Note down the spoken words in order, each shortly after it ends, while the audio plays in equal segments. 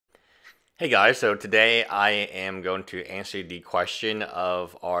Hey guys, so today I am going to answer the question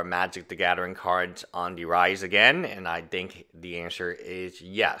of are Magic the Gathering cards on the rise again, and I think the answer is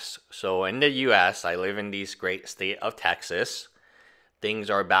yes. So in the US, I live in this great state of Texas.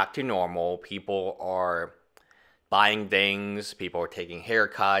 Things are back to normal. People are buying things, people are taking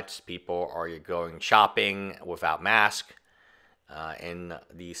haircuts, people are going shopping without mask. In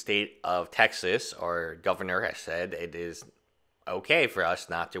the state of Texas, our governor has said it is okay for us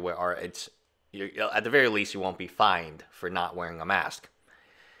not to wear our at the very least you won't be fined for not wearing a mask.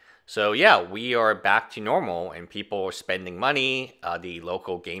 So yeah, we are back to normal and people are spending money. The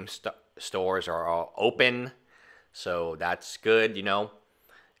local stores are all open, so that's good.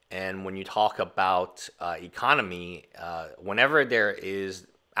 And when you talk about economy, whenever there is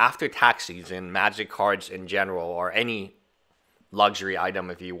after tax season, Magic cards in general or any luxury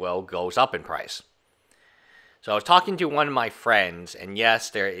item, if you will, goes up in price. So I was talking to one of my friends, and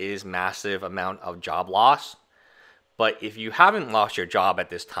yes, there is massive amount of job loss. But if you haven't lost your job at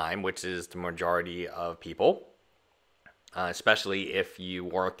this time, which is the majority of people, especially if you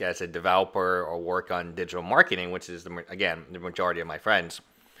work as a developer or work on digital marketing, which is, again, the majority of my friends,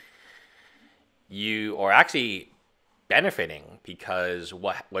 you are actually benefiting because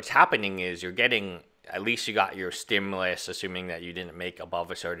what's happening is you're getting, at least you got your stimulus, assuming that you didn't make above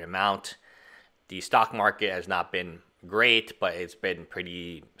a certain amount. The stock market has not been great, but it's been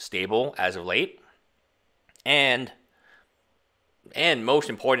pretty stable as of late. And most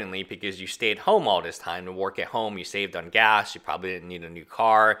importantly, because you stayed home all this time to work at home, you saved on gas, you probably didn't need a new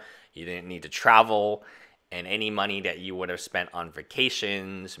car, you didn't need to travel, and any money that you would have spent on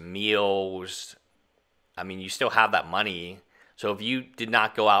vacations, meals, you still have that money. So if you did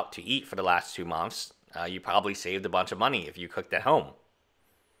not go out to eat for the last 2 months, you probably saved a bunch of money if you cooked at home,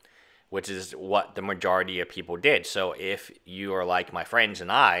 which is what the majority of people did. So if you are like my friends and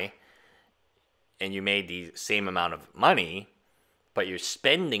I, and you made the same amount of money, but you're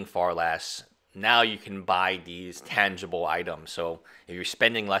spending far less, now you can buy these tangible items. So if you're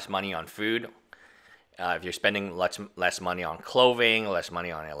spending less money on food, if you're spending less money on clothing, less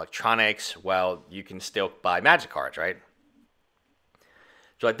money on electronics, well, you can still buy Magic cards, right?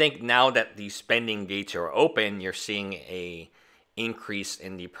 So I think now that the spending gates are open, you're seeing a increase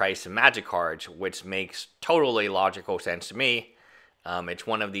in the price of Magic cards, which makes totally logical sense to me. It's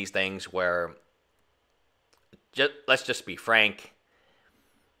one of these things where, let's just be frank,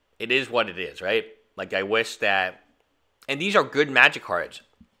 it is what it is, right? Like I wish that, and these are good Magic cards.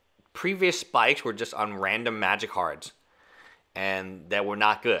 Previous spikes were just on random Magic cards, and that were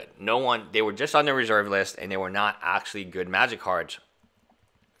not good. They were just on the reserve list, and they were not actually good Magic cards.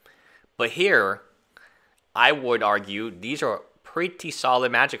 But here, I would argue these are pretty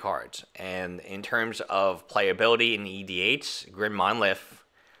solid Magic cards. And in terms of playability in EDH, Grim Monolith,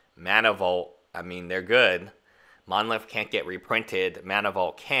 Mana Vault, they're good. Monolith can't get reprinted. Mana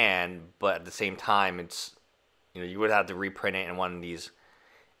Vault can, but at the same time, it's you would have to reprint it in one of these.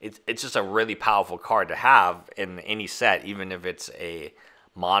 It's just a really powerful card to have in any set, even if it's a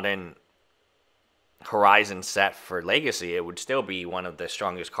modern Horizon set for Legacy. It would still be one of the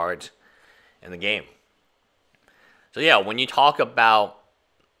strongest cards in the game. So yeah, when you talk about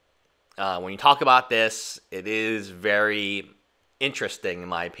this, it is very interesting in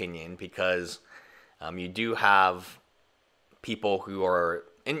my opinion because you do have people who are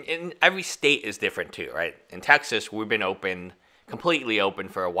in every state is different too, right? In Texas, we've been completely open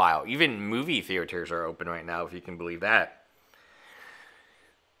for a while. Even movie theaters are open right now, if you can believe that.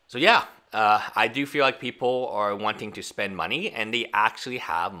 So yeah, I do feel like people are wanting to spend money, and they actually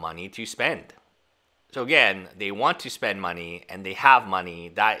have money to spend. So again, they want to spend money, and they have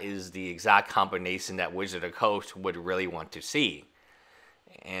money. That is the exact combination that Wizard of the Coast would really want to see.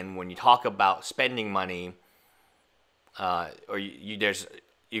 And when you talk about spending money, you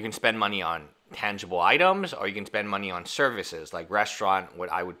can spend money on tangible items, or you can spend money on services like restaurant.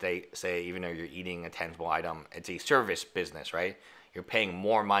 What I would say, even though you're eating a tangible item, it's a service business, right? You're paying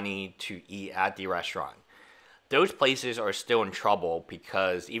more money to eat at the restaurant. Those places are still in trouble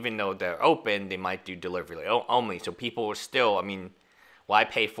because even though they're open, they might do delivery only. So people are still, why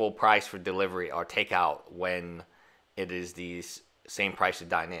pay full price for delivery or takeout when it is the same price to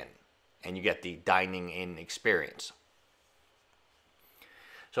dine in and you get the dining in experience?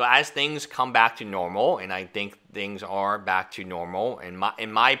 So as things come back to normal, and I think things are back to normal, in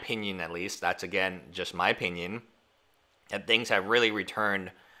my opinion at least, that's again just my opinion, that things have really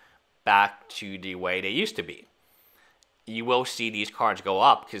returned back to the way they used to be. You will see these cards go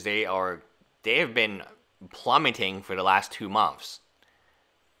up because they have been plummeting for the last 2 months.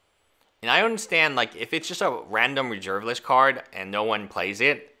 And I understand, like, if it's just a random reserve list card and no one plays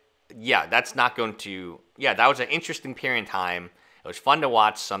it, yeah, that's not going to, yeah, that was an interesting period in time. It was fun to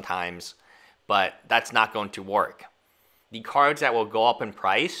watch sometimes, but that's not going to work. The cards that will go up in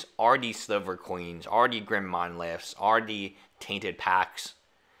price are the Sliver Queens, are the Grim Monoliths, are the Tainted Packs.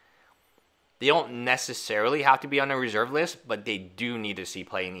 They don't necessarily have to be on a reserve list, but they do need to see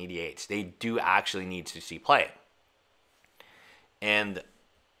play in EDH. They do actually need to see play. And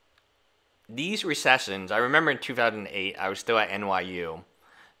these recessions, I remember in 2008, I was still at NYU,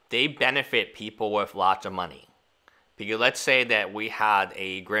 they benefit people with lots of money. Because let's say that we had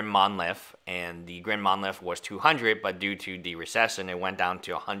a Grim Monolith, and the Grim Monolith was 200, but due to the recession, it went down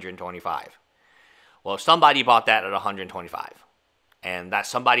to 125. Well, somebody bought that at 125. And that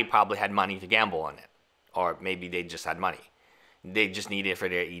somebody probably had money to gamble on it. Or maybe they just had money. They just needed it for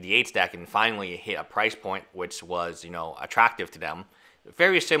their EDH deck, and finally it hit a price point which was, attractive to them.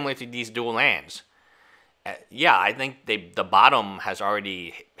 Very similar to these dual lands. Yeah, I think the bottom has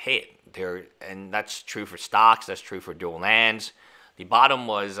already hit. And that's true for stocks, that's true for dual lands. The bottom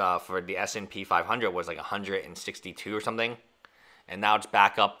was, for the S&P 500, was like 162 or something. And now it's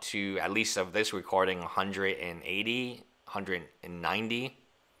back up to, at least of this recording, 180. 190,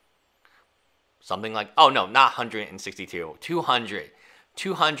 something like, oh no, not 162,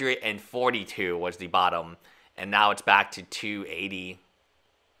 242 was the bottom, and now it's back to 280.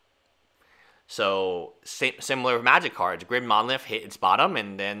 So similar with Magic cards, Grid Monolith hit its bottom,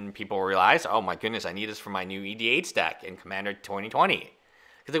 and then people realize, oh my goodness, I need this for my new EDH deck in Commander 2020.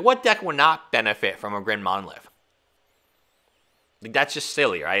 Because like, what deck would not benefit from a Grid Monolith? Like, that's just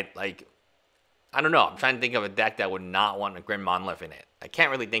silly, right? Like, I don't know. I'm trying to think of a deck that would not want a Grim Monolith in it. I can't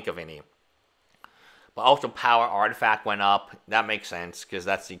really think of any. But also Power Artifact went up. That makes sense because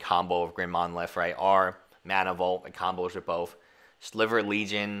that's the combo of Grim Monolith, right? Or Mana Vault. It combos with both. Sliver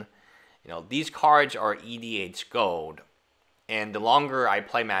Legion. These cards are EDH gold. And the longer I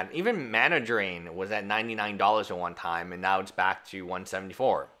play Mana, even Mana Drain was at $99 at one time, and now it's back to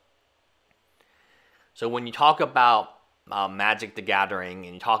 $174. So when you talk about Magic the Gathering,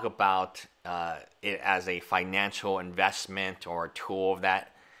 and you talk about it as a financial investment or a tool of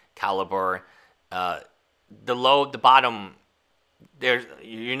that caliber, the bottom,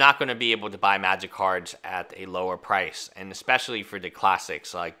 you're not going to be able to buy Magic cards at a lower price, and especially for the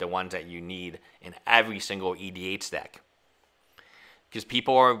classics, like the ones that you need in every single EDH deck. Because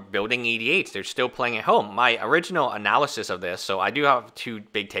people are building EDH, they're still playing at home. My original analysis of this, so I do have two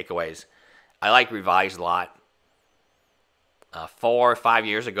big takeaways. I like Revised a lot. 4 or 5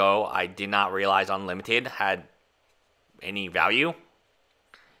 years ago, I did not realize Unlimited had any value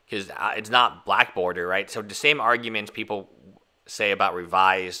because it's not black border, right? So the same arguments people say about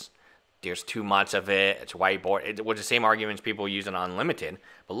Revised, there's too much of it, it's whiteboard. It was the same arguments people use on Unlimited.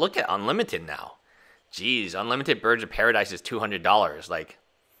 But look at Unlimited now. Jeez, Unlimited Birds of Paradise is $200. Like,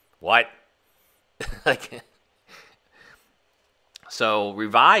 what? Like, so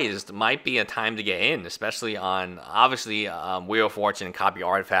Revised might be a time to get in, especially on, obviously, Wheel of Fortune and Copy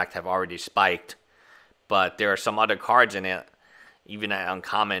Artifact have already spiked, but there are some other cards in it. Even at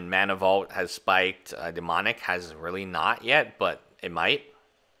Uncommon, Mana Vault has spiked. Demonic has really not yet, but it might.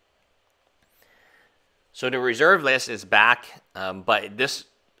 So the reserve list is back, but this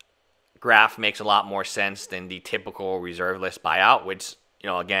graph makes a lot more sense than the typical reserve list buyout, which,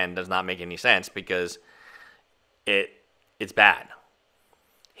 again, does not make any sense because it's bad.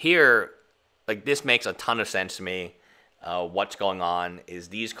 Here, like, this makes a ton of sense to me. What's going on is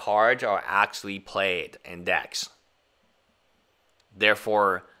these cards are actually played in decks.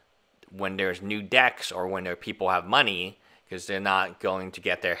 Therefore, when there's new decks or when people have money, because they're not going to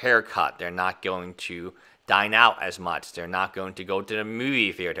get their hair cut, they're not going to dine out as much, they're not going to go to the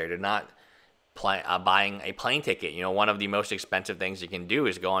movie theater, they're not buying a plane ticket. One of the most expensive things you can do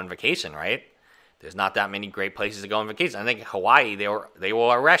is go on vacation, right? There's not that many great places to go on vacation. I think Hawaii, they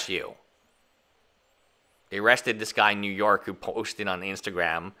will arrest you. They arrested this guy in New York who posted on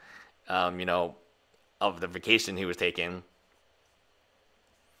Instagram, of the vacation he was taking.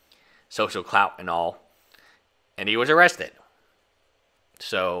 Social clout and all. And he was arrested.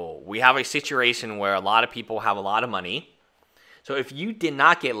 So we have a situation where a lot of people have a lot of money. So if you did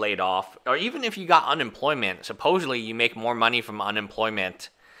not get laid off, or even if you got unemployment, supposedly you make more money from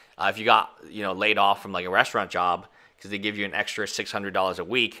unemployment if you got laid off from like a restaurant job because they give you an extra $600 a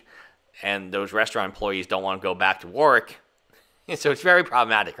week, and those restaurant employees don't want to go back to work. So it's very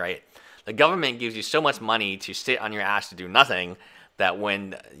problematic, right? The government gives you so much money to sit on your ass to do nothing that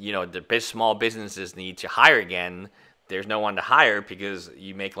when the small businesses need to hire again, there's no one to hire because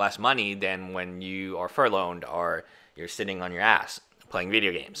you make less money than when you are furloughed or you're sitting on your ass playing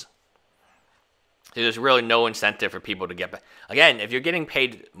video games. There's really no incentive for people to get back. Again, if you're getting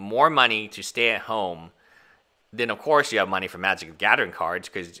paid more money to stay at home, then of course you have money for Magic the Gathering cards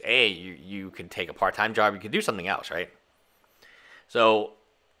because you can take a part-time job, you can do something else, right? So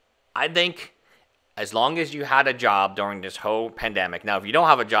I think as long as you had a job during this whole pandemic, now if you don't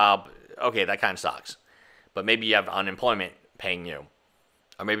have a job, okay, that kind of sucks. But maybe you have unemployment paying you,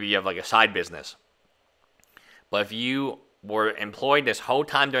 or maybe you have like a side business. But if you were employed this whole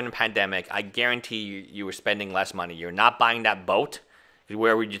time during the pandemic, I guarantee you were spending less money. You're not buying that boat.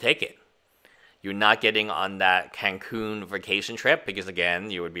 Where would you take it? You're not getting on that Cancun vacation trip because,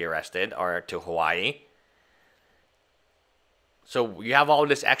 again, you would be arrested, or to Hawaii. So you have all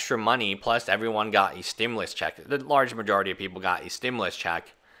this extra money, plus everyone got a stimulus check. The large majority of people got a stimulus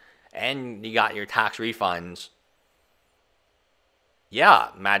check, and you got your tax refunds. Yeah,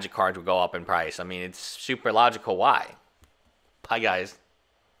 Magic cards will go up in price. I mean, it's super logical why. Bye, guys.